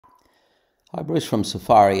Hi, Bruce from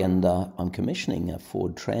Safiery, and I'm commissioning a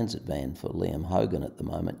Ford Transit van for Liam Hogan at the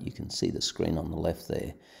moment. You can see the screen on the left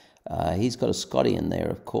there. He's got a Scotty in there,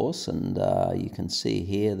 of course, and you can see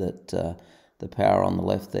here that the power on the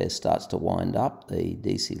left there starts to wind up. The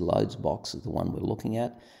DC loads box is the one we're looking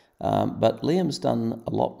at. But Liam's done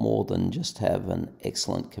a lot more than just have an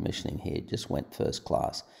excellent commissioning here. It just went first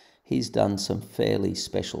class. He's done some fairly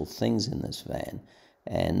special things in this van.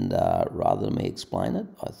 And rather than me explain it,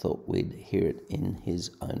 I thought we'd hear it in his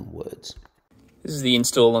own words. This is the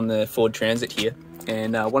install on the Ford Transit here,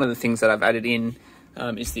 and one of the things that I've added in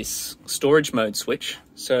is this storage mode switch.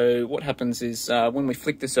 So what happens is when we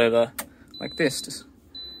flick this over like this,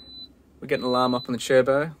 we get an alarm up on the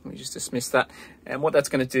turbo. We just dismiss that, and what that's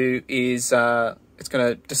going to do is it's going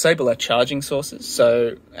to disable our charging sources.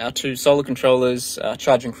 So our two solar controllers are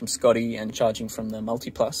charging from Scotty and charging from the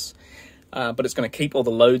Multiplus. But it's going to keep all the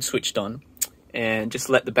load switched on and just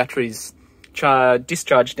let the batteries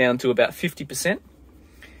discharge down to about 50%.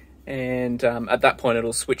 And at that point,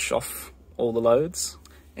 it'll switch off all the loads.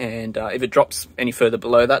 And if it drops any further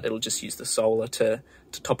below that, it'll just use the solar to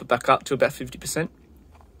top it back up to about 50%.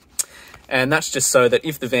 And that's just so that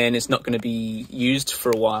if the van is not going to be used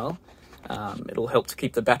for a while, it'll help to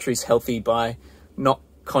keep the batteries healthy by not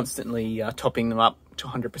constantly topping them up to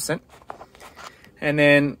 100%. And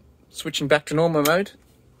then switching back to normal mode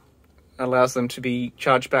allows them to be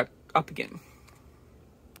charged back up again.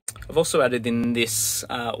 I've also added in this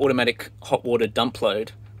automatic hot water dump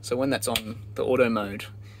load. So when that's on the auto mode,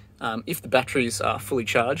 if the batteries are fully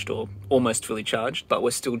charged or almost fully charged, but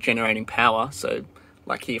we're still generating power, so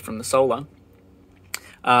like here from the solar,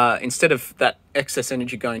 instead of that excess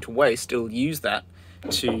energy going to waste, it'll use that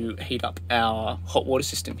to heat up our hot water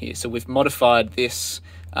system here. So we've modified this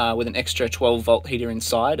with an extra 12 volt heater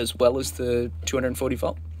inside as well as the 240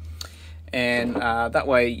 volt. And that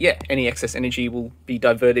way, yeah, any excess energy will be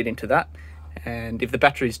diverted into that. And if the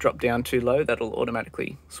batteries drop down too low, that'll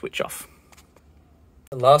automatically switch off.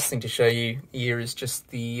 The last thing to show you here is just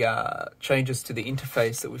the changes to the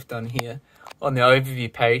interface that we've done here. On the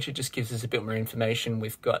overview page, it just gives us a bit more information.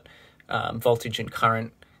 We've got voltage and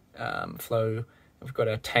current flow. We've got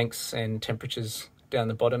our tanks and temperatures down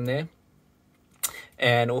the bottom there.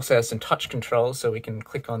 And also has some touch controls, so we can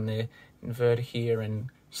click on the inverter here and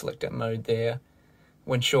select our mode there.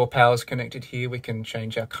 When shore power is connected here, we can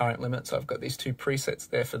change our current limit. So I've got these two presets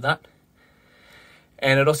there for that.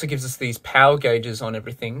 And it also gives us these power gauges on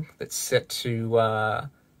everything that's set to our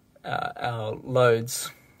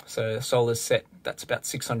loads. So the solar's set, that's about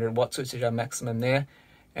 600 watts, which is our maximum there.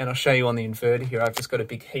 And I'll show you on the inverter here, I've just got a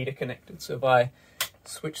big heater connected. So if I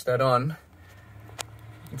switch that on,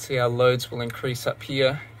 you can see our loads will increase up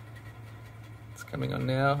here. It's coming on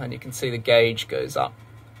now, and you can see the gauge goes up,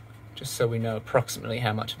 just so we know approximately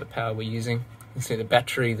how much of the power we're using. You can see the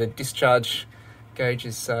battery, the discharge gauge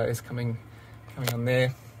is coming on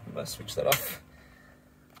there. If I switch that off,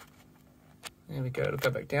 there we go, it'll go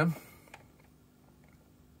back down.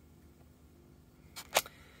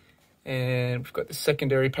 And we've got the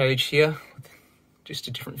secondary page here, just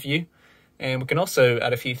a different view. And we can also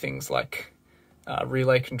add a few things like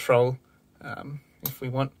relay control if we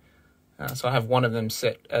want. So I have one of them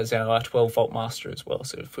set as our 12 volt master as well.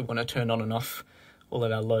 So if we want to turn on and off all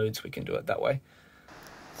of our loads, we can do it that way.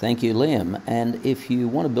 Thank you, Liam. And if you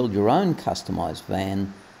want to build your own customised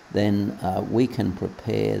van, then we can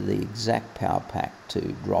prepare the exact power pack to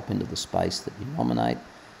drop into the space that you nominate.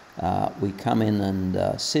 We come in and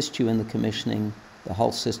assist you in the commissioning. The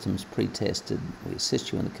whole system's pre-tested. We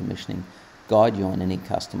assist you in the commissioning, guide you on any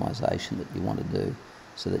customization that you want to do,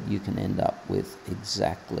 so that you can end up with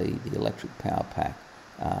exactly the electric power pack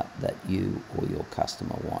that you or your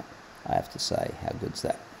customer want. I have to say, how good's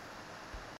that?